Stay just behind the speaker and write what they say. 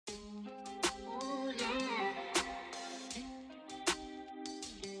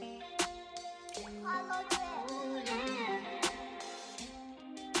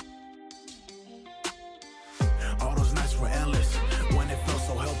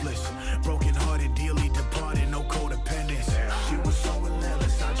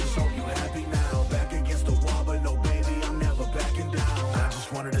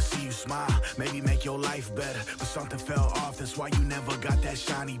better, but something fell off. That's why you never got that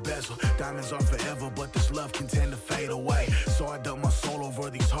shiny bezel. Diamonds are forever, but this love can tend to fade away. So I dug my soul over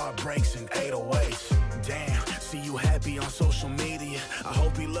these heartbreaks and 808s. Damn, see you happy on social media. I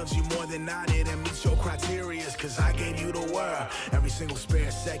hope he loves you more than I did and meets your criterias, cause I gave you the world. Every single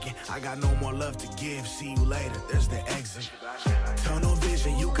spare second, I got no more love to give. See you later, there's the exit. Tunnel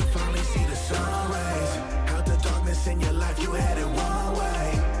vision, you can finally see the sun rays. Out the darkness in your life, you had it one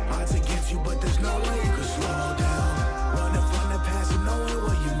way. Odds against you, but there's no way you can slow down. Running from the past and knowing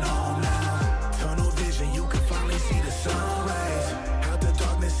what you know now. Tunnel vision, you can finally see the sun rays. Out the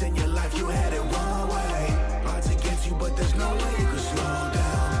darkness in your life, you had it one way. Odds against you, but there's no way you can slow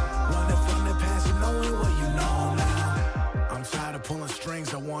down. Running from the past and knowing what you know now. I'm tired of pulling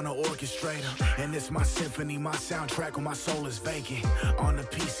strings, I wanna orchestrate them. And it's my symphony, my soundtrack when my soul is vacant. On the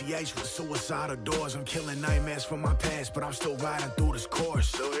PCH with suicidal doors, I'm killing nightmares from my past, but I'm still riding through this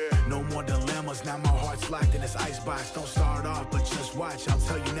course. No more dilemmas, now my heart's locked in this icebox. Don't start off, but just watch, I'll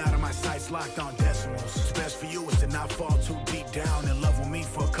tell you now that my sight's locked on decimals. What's best for you is to not fall too deep down and love with me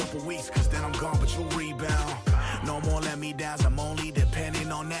for a couple weeks, cause then I'm gone, but you'll rebound. No more let me downs, I'm only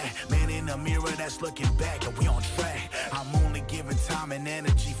depending on that man in the mirror that's looking back, and we on track. I'm only giving time and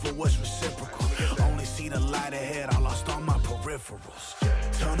energy for what's reciprocal. Only see the light ahead, I lost all my peripherals.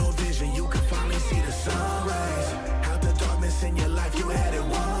 Tunnel vision, you can finally see the sun rays. Out the darkness in your life, you had it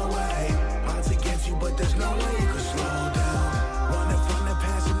one way. Odds against you, but there's no way you can slow down. Running from the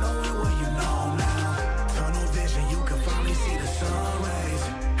past and knowing what you know now. Tunnel vision, you can finally see the sun rays.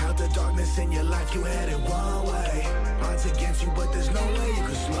 Out the darkness in your life, you had it one way. Odds against you, but there's no way you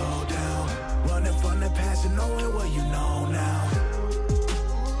can slow down. Running from the past and knowing what you know now.